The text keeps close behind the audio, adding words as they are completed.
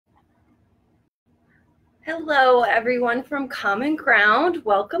Hello, everyone from Common Ground.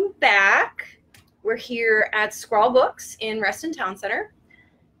 Welcome back. We're here at Scrawl Books in Reston Town Center,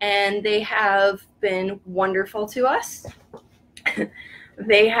 and they have been wonderful to us.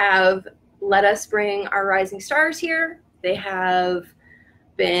 They have let us bring our rising stars here. They have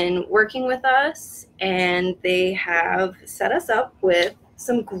been working with us, and they have set us up with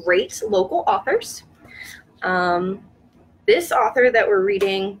some great local authors. This author that we're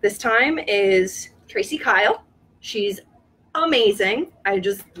reading this time is Tracey Kyle. She's amazing. I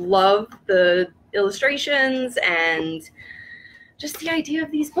just love the illustrations and just the idea of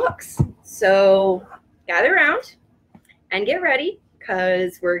these books. So gather around and get ready,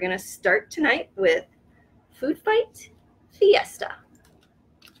 because we're going to start tonight with Food Fight Fiesta.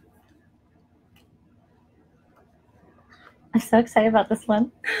 I'm so excited about this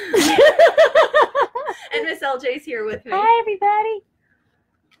one. And Miss LJ's here with me. Hi, everybody.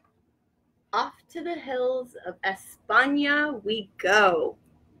 Off to the hills of España we go.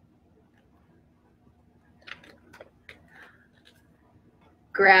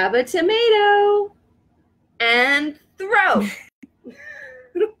 Grab a tomato and throw.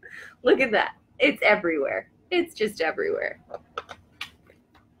 Look at that. It's everywhere. It's just everywhere.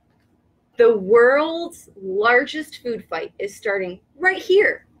 The world's largest food fight is starting right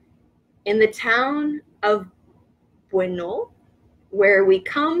here in the town of Buñol, where we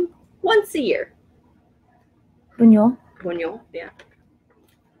come once a year. Buñol. Buñol, yeah.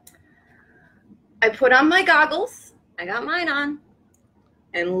 I put on my goggles, I got mine on,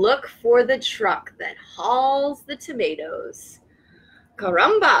 and look for the truck that hauls the tomatoes.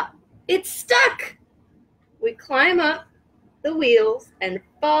 Caramba, it's stuck! We climb up the wheels and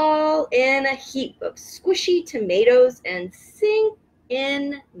fall in a heap of squishy tomatoes and sink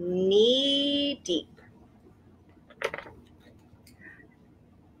in knee deep.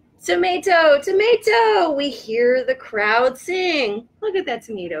 Tomato, tomato, we hear the crowd sing. Look at that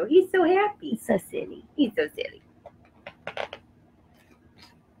tomato. He's so happy. He's so silly. He's so silly.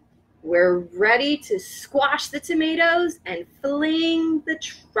 We're ready to squash the tomatoes and fling the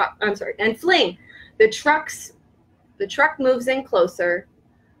truck. The truck moves in closer.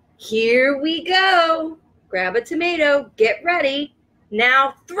 Here we go. Grab a tomato. Get ready.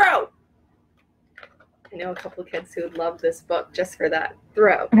 Now throw. I know a couple of kids who would love this book just for that.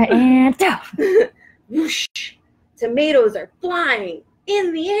 Throw. And throw. Whoosh. Tomatoes are flying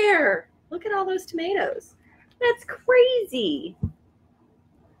in the air. Look at all those tomatoes. That's crazy.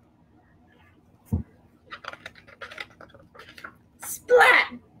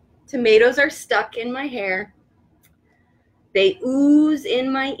 Splat! Tomatoes are stuck in my hair. They ooze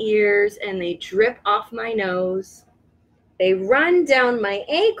in my ears and they drip off my nose. They run down my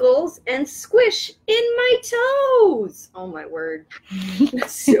ankles and squish in my toes. Oh my word.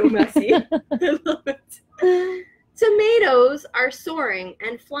 That's so messy. I love it. Tomatoes are soaring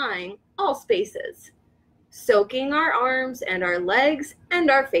and flying all spaces, soaking our arms and our legs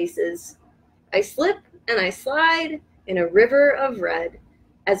and our faces. I slip and I slide in a river of red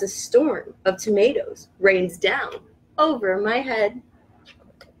as a storm of tomatoes rains down over my head.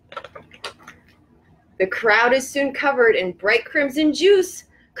 The crowd is soon covered in bright crimson juice.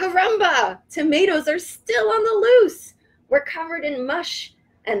 Caramba! Tomatoes are still on the loose. We're covered in mush,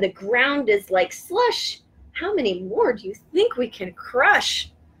 and the ground is like slush. How many more do you think we can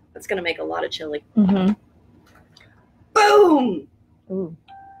crush? That's going to make a lot of chili. Mm-hmm. Boom! Ooh.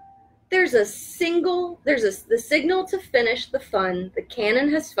 There's the signal to finish the fun. The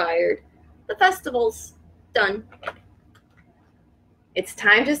cannon has fired. The festival's done. It's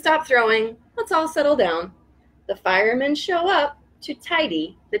time to stop throwing. Let's all settle down. The firemen show up to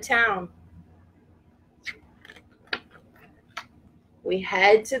tidy the town. We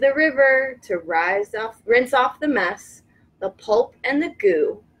head to the river to rinse off the mess, the pulp and the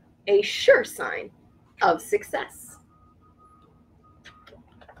goo, a sure sign of success.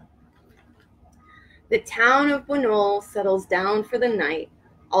 The town of Buñol settles down for the night,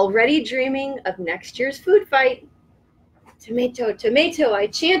 already dreaming of next year's food fight. Tomato, tomato, I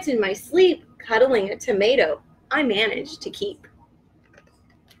chant in my sleep, cuddling a tomato I managed to keep.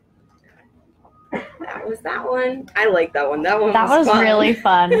 That was that one. I like that one. That was fun. Really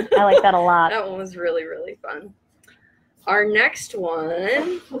fun. I like that a lot. That one was really, really fun. Our next one,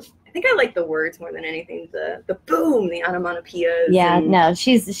 I think I like the words more than anything. The boom, the onomatopoeias. Yeah, no,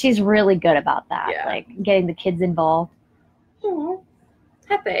 she's really good about that. Yeah. Like getting the kids involved. Oh,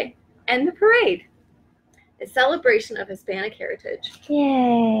 Pepe and the parade. A celebration of Hispanic heritage.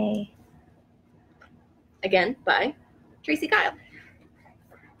 Yay. Again, by Tracey Kyle.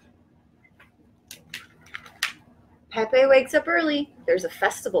 Pepe wakes up early. There's a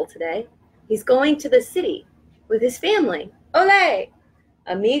festival today. He's going to the city with his family. Ole!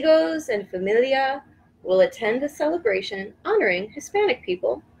 Amigos and familia will attend a celebration honoring Hispanic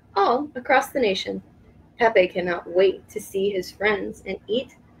people all across the nation. Pepe cannot wait to see his friends and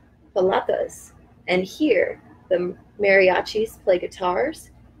eat palatas and hear the mariachis play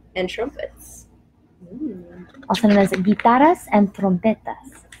guitars and trumpets. Also known as guitarras and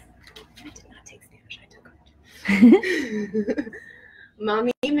trompetas. I did not take Spanish, I took it.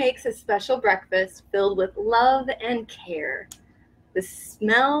 Mommy makes a special breakfast filled with love and care. The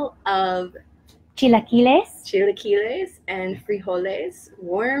smell of chilaquiles and frijoles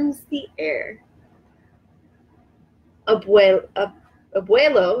warms the air. Abuelo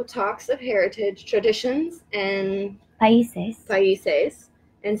talks of heritage, traditions, and países,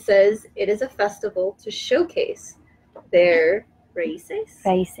 and says it is a festival to showcase their raíces.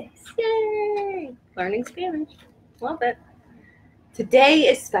 Yay! Learning Spanish. Love it. Today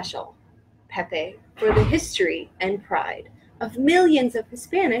is special, Pepe, for the history and pride of millions of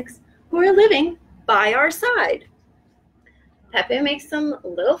Hispanics who are living by our side. Pepe makes some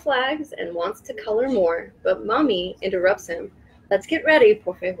little flags and wants to color more, but Mommy interrupts him. Let's get ready,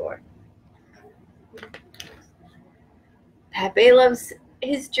 por favor. Pepe loves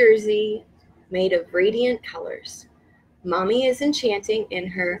his jersey made of radiant colors. Mommy is enchanting in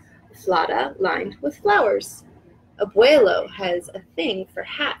her flada lined with flowers. Abuelo has a thing for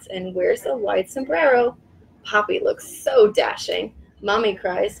hats and wears a white sombrero. Papi looks so dashing. Mommy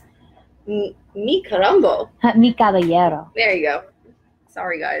cries, Mi carambo. Mi caballero. There you go.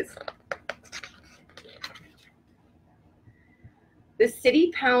 Sorry, guys. The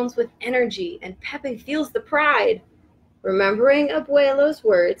city pounds with energy, and Pepe feels the pride. Remembering Abuelo's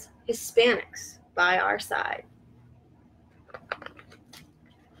words, Hispanics by our side.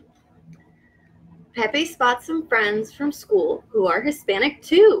 Pepe spots some friends from school who are Hispanic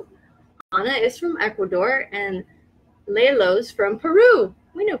too. Ana is from Ecuador and Lelo's from Peru.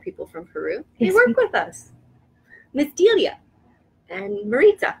 We know people from Peru. They work with us. Miss Delia and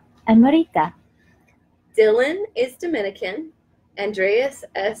Marita. And Marita. Dylan is Dominican. Andreas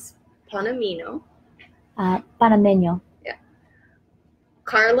es Panameño. Panameño. Yeah.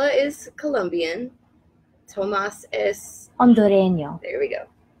 Carla is Colombian. Tomas es Hondureño. There we go.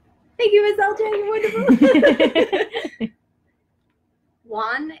 Thank you, Miss LJ. You're wonderful.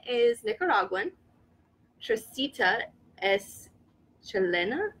 Juan is Nicaraguan. Teresita es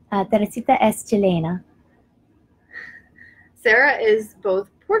Chilena. Teresita es chilena. Sarah is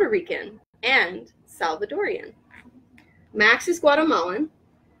both Puerto Rican and Salvadorian. Max is Guatemalan.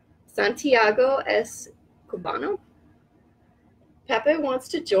 Santiago es Cubano. Pepe wants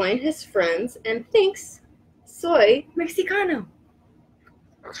to join his friends and thinks, soy Mexicano.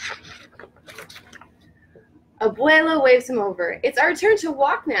 Abuela waves him over. It's our turn to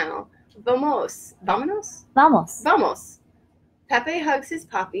walk now. Vamos. Vámonos? Vamos. Vamos. Pepe hugs his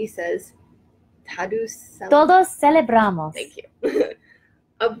papi, says, Todos celebramos. Thank you.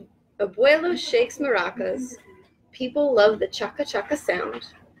 Abuelo shakes maracas. People love the chaka-chaka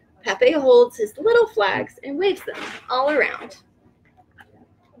sound. Pepe holds his little flags and waves them all around.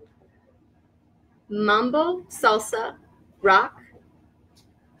 Mambo, salsa, rock,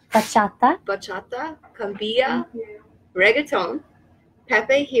 Bachata, cumbia, reggaeton.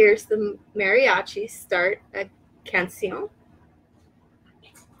 Pepe hears the mariachis start a canción.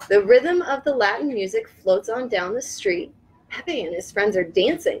 The rhythm of the Latin music floats on down the street. Pepe and his friends are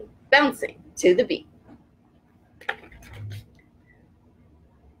dancing, bouncing to the beat.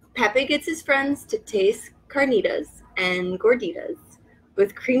 Pepe gets his friends to taste carnitas and gorditas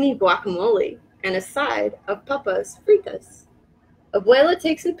with creamy guacamole and a side of papas fritas. Abuela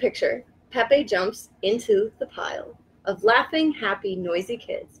takes a picture. Pepe jumps into the pile of laughing, happy, noisy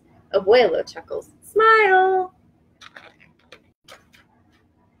kids. Abuelo chuckles, smile!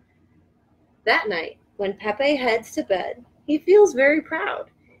 That night, when Pepe heads to bed, he feels very proud.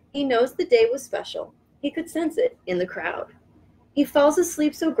 He knows the day was special. He could sense it in the crowd. He falls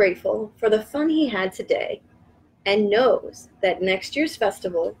asleep so grateful for the fun he had today and knows that next year's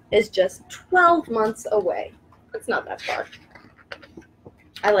festival is just 12 months away. It's not that far.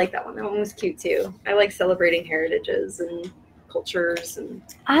 I like that one. That one was cute too. I like celebrating heritages and cultures, and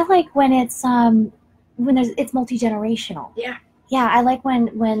I like when it's it's multi-generational. Yeah. Yeah, I like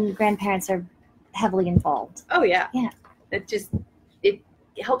when grandparents are heavily involved. Oh yeah. Yeah. It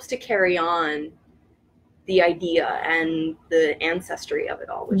helps to carry on the idea and the ancestry of it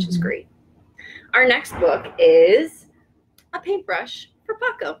all, which is great. Our next book is A Paintbrush for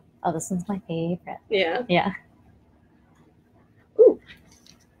Paco. Oh, this one's my favorite. Yeah. Yeah. Ooh.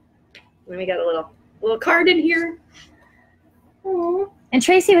 Then we got a little card in here. Aww. And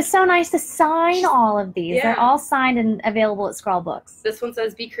Tracey was so nice to sign all of these. Yeah. They're all signed and available at Scrawl Books. This one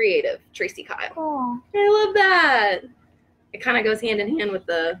says, "Be creative, Tracey Kyle." Oh, I love that. It kind of goes hand in hand with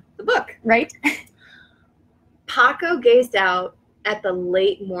the book. right? Paco gazed out at the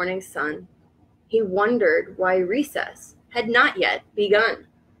late morning sun. He wondered why recess had not yet begun.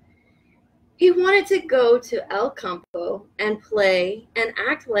 He wanted to go to El Campo and play and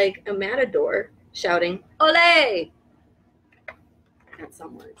act like a matador, shouting, "Ole!" at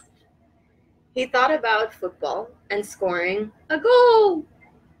someone. He thought about football and scoring a goal.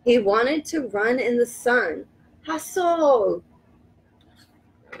 He wanted to run in the sun. Hustle!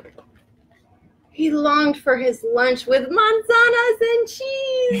 He longed for his lunch with manzanas and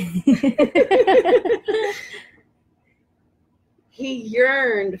cheese. He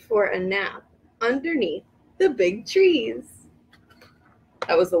yearned for a nap underneath the big trees.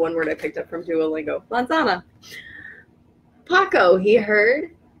 That was the one word I picked up from Duolingo. Manzana. Paco, he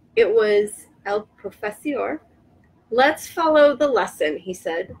heard. It was el profesor. "Let's follow the lesson," he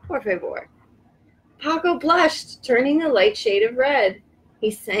said. "Por favor." Paco blushed, turning a light shade of red.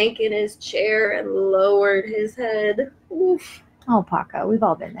 He sank in his chair and lowered his head. Oof. Oh, Paco, we've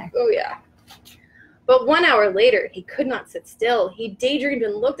all been there. Oh, yeah. But 1 hour later, he could not sit still. He daydreamed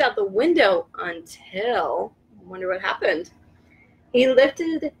and looked out the window until, I wonder what happened. He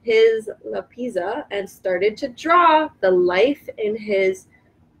lifted his lapisa and started to draw the life in his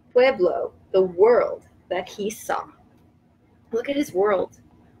pueblo, the world that he saw. Look at his world.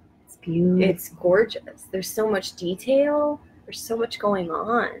 It's beautiful. It's gorgeous. There's so much detail. There's so much going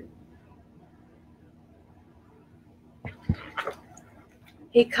on.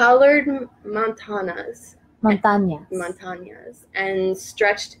 He colored montañas and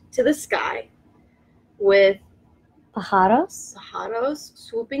stretched to the sky with pájaros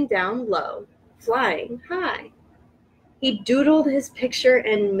swooping down low, flying high. He doodled his picture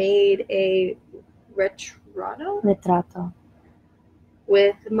and made a retrato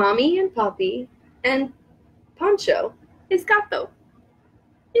with Mommy and Papi and Pancho, his gato,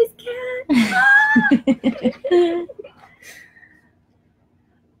 his cat.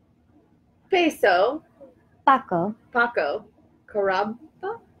 Peso, Paco,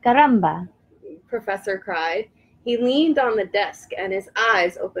 caramba, Professor cried. He leaned on the desk and his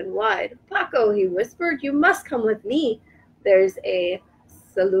eyes opened wide. "Paco," he whispered, "you must come with me. There's a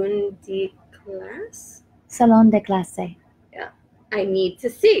salon de clase. Yeah, I need to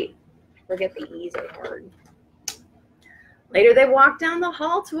see." Forget the E's are hard. Later, they walked down the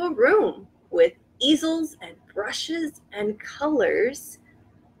hall to a room with easels and brushes and colors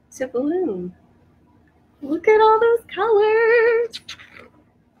to bloom. Look at all those colors.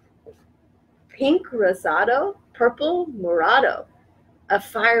 Pink rosado, purple morado, a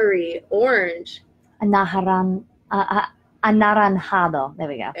fiery orange. Anaranjado. There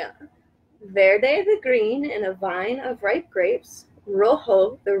we go. Yeah. Verde the green in a vine of ripe grapes.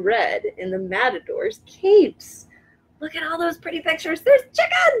 Rojo the red in the matador's capes. Look at all those pretty pictures. There's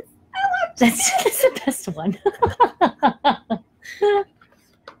chickens. I love chickens. That's the best one.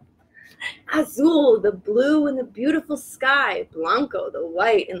 Azul, the blue in the beautiful sky. Blanco, the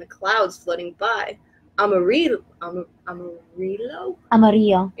white in the clouds floating by. Amarillo.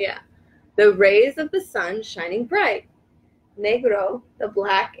 Yeah. The rays of the sun shining bright. Negro, the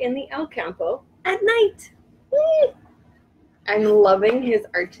black in the El Campo at night. I'm loving his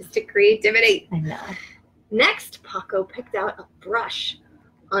artistic creativity. I know. Next, Paco picked out a brush.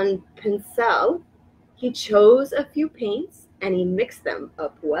 On pincel, he chose a few paints and he mixed them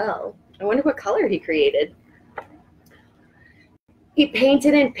up well. I wonder what color he created. He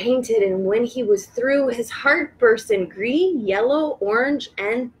painted and painted, and when he was through, his heart burst in green, yellow, orange,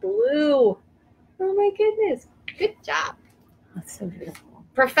 and blue. Oh my goodness. Good job. That's so beautiful.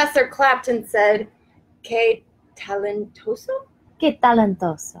 Professor clapped and said, "Que talentoso? Que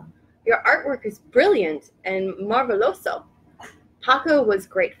talentoso. Your artwork is brilliant and marveloso." Paco was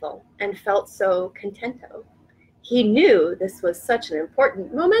grateful and felt so contento. He knew this was such an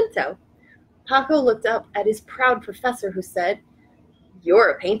important momento. Paco looked up at his proud professor who said, "You're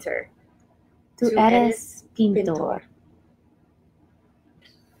a painter. Tú eres pintor."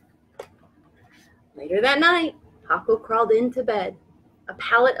 Later that night, Paco crawled into bed, a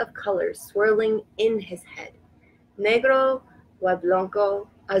palette of colors swirling in his head. Negro, blanco,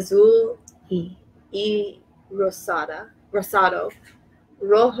 azul, y rosado,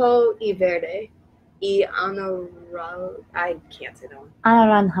 rojo y verde, y I can't say that one.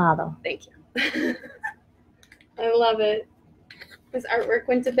 Anaranjado. Thank you. I love it. His artwork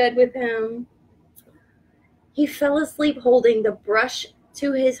went to bed with him. He fell asleep holding the brush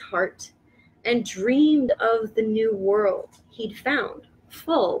to his heart and dreamed of the new world he'd found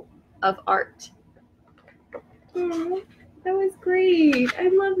full of art. Oh, that was great. I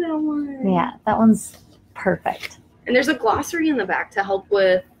love that one. Yeah, that one's perfect. And there's a glossary in the back to help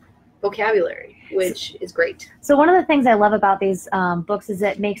with vocabulary, which is great. So one of the things I love about these books is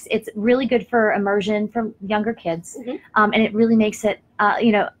it's really good for immersion from younger kids, and it really makes it,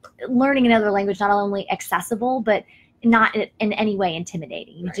 learning another language not only accessible, but not in any way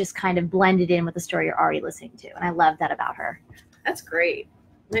intimidating. You just kind of blend it in with the story you're already listening to, and I love that about her. That's great.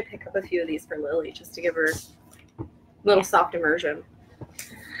 I might pick up a few of these for Lily just to give her a little soft immersion.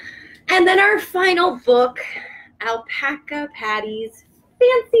 And then our final book, Alpaca Pati's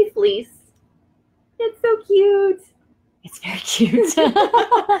Fancy Fleece. It's so cute. It's very cute.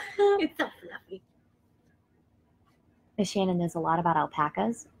 It's so fluffy. Miss Shannon knows a lot about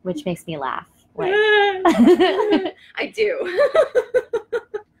alpacas, which makes me laugh. Like. I do.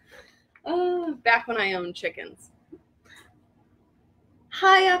 Back when I owned chickens.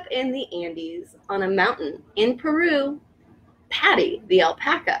 High up in the Andes, on a mountain in Peru, Pati, the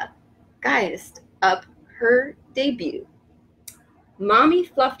alpaca, guised up her debut. Mommy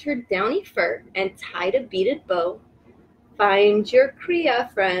fluffed her downy fur and tied a beaded bow. Find your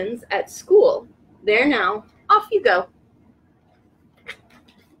cria friends at school. There now, off you go.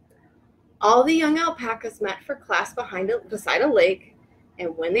 All the young alpacas met for class beside a lake,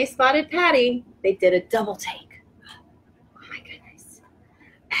 and when they spotted Pati, they did a double take. Oh my goodness.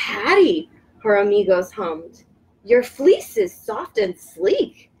 Pati, her amigos hummed, your fleece is soft and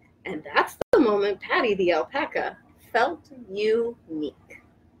sleek. And that's the moment Pati the alpaca felt unique.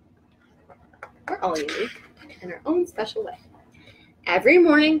 We're all unique in our own special way. Every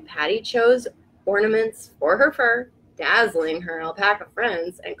morning, Pati chose ornaments for her fur, dazzling her alpaca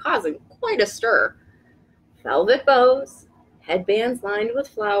friends and causing quite a stir. Velvet bows, headbands lined with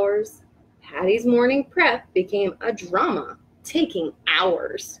flowers. Pati's morning prep became a drama, taking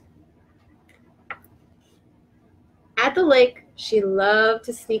hours. At the lake, she loved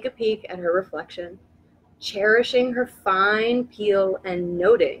to sneak a peek at her reflection, cherishing her fine peel and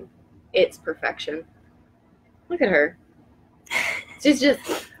noting its perfection. Look at her. She's just,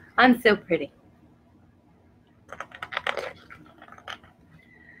 I'm so pretty.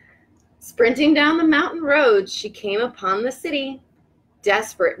 Sprinting down the mountain road, she came upon the city,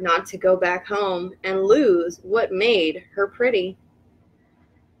 desperate not to go back home and lose what made her pretty.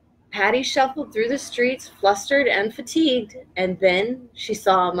 Pati shuffled through the streets, flustered and fatigued, and then she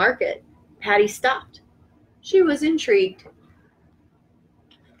saw a market. Pati stopped. She was intrigued.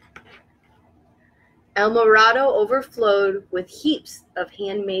 El Morado overflowed with heaps of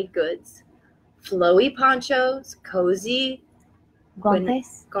handmade goods. Flowy ponchos, cozy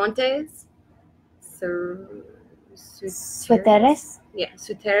guantes, Suéteres. Yeah,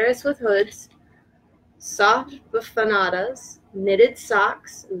 suéteres with hoods, soft bufanadas, knitted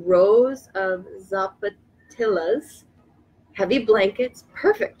socks, rows of zapatillas, heavy blankets,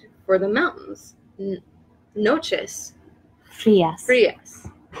 perfect for the mountains. Noches frías.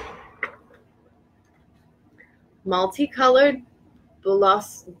 Multicolored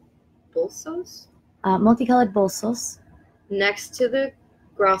bolsos Multicolored bolsos. next to the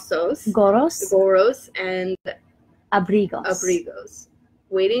goros and abrigos,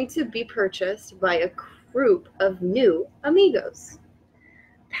 waiting to be purchased by a group of new amigos.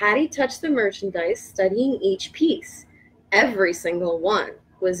 Pati touched the merchandise, studying each piece. Every single one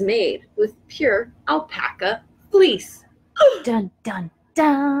was made with pure alpaca fleece. Dun, dun,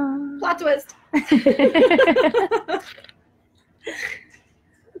 dun. Plot twist.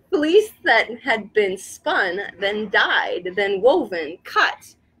 Fleece that had been spun, then dyed, then woven,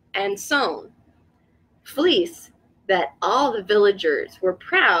 cut, and sewn. Fleece that all the villagers were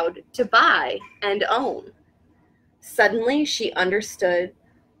proud to buy and own. Suddenly she understood.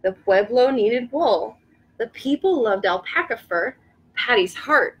 The pueblo needed wool. The people loved alpaca fur. Pati's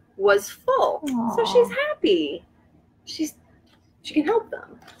heart was full. Aww. So she's happy. She can help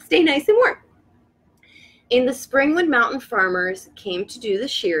them stay nice and warm. In the spring, when mountain farmers came to do the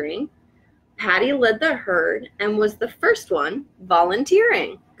shearing, Pati led the herd and was the first one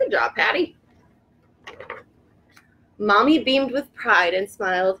volunteering. Good job, Pati. Mommy beamed with pride and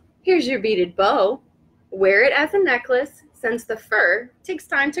smiled. Here's your beaded bow. Wear it as a necklace, since the fur takes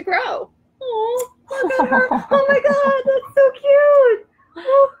time to grow. Oh, look at her. Oh my God, that's so cute.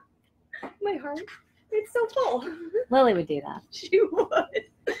 Oh, my heart, it's so full. Lily would do that. She would.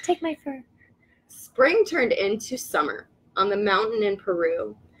 Take my fur. Spring turned into summer on the mountain in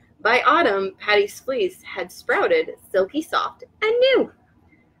Peru. By autumn, Pati's fleece had sprouted, silky soft and new.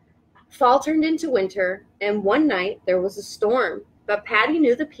 Fall turned into winter, and one night there was a storm, but Pati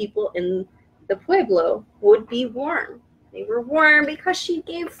knew the people in the pueblo would be warm. They were warm because she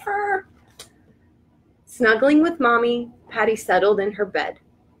gave fur. Snuggling with Mommy, Pati settled in her bed,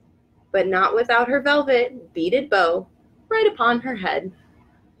 but not without her velvet beaded bow right upon her head.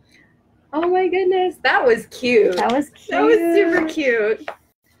 Oh my goodness, that was cute. That was cute. That was super cute.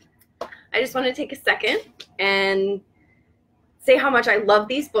 I just want to take a second and say how much I love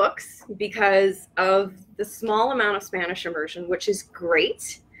these books because of the small amount of Spanish immersion, which is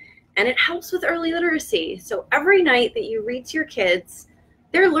great. And it helps with early literacy. So every night that you read to your kids,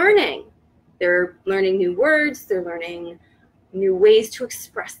 they're learning. They're learning new words. They're learning new ways to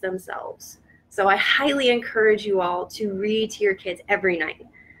express themselves. So I highly encourage you all to read to your kids every night.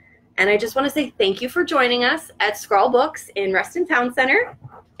 And I just want to say thank you for joining us at Scrawl Books in Reston Town Center.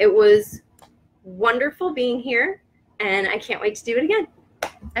 It was wonderful being here, and I can't wait to do it again.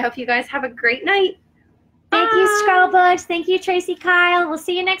 I hope you guys have a great night. Thank you, Scrawl Books. Thank you, Tracey Kyle. We'll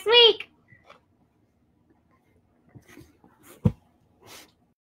see you next week.